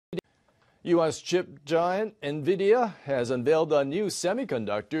U.S. chip giant Nvidia has unveiled a new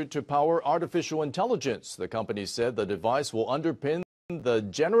semiconductor to power artificial intelligence. The company said the device will underpin the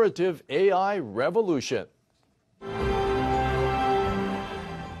generative AI revolution.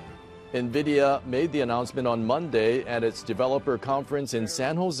 Nvidia made the announcement on Monday at its developer conference in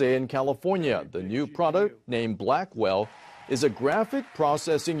San Jose in California. The new product, named Blackwell, is a graphic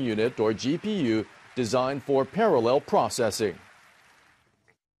processing unit, or GPU, designed for parallel processing.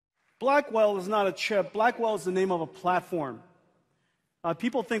 Blackwell is not a chip. Blackwell is the name of a platform.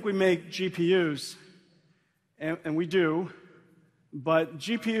 People think we make GPUs, and we do, but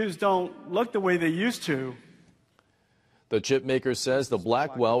GPUs don't look the way they used to. The chip maker says the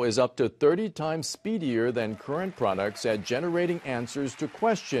Blackwell is up to 30 times speedier than current products at generating answers to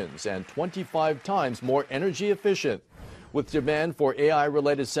questions and 25 times more energy efficient. With demand for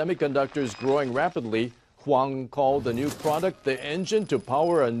AI-related semiconductors growing rapidly, Huang called the new product the engine to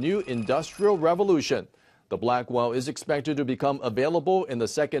power a new industrial revolution. The Blackwell is expected to become available in the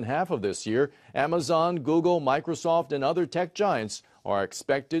second half of this year. Amazon, Google, Microsoft, and other tech giants are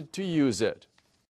expected to use it.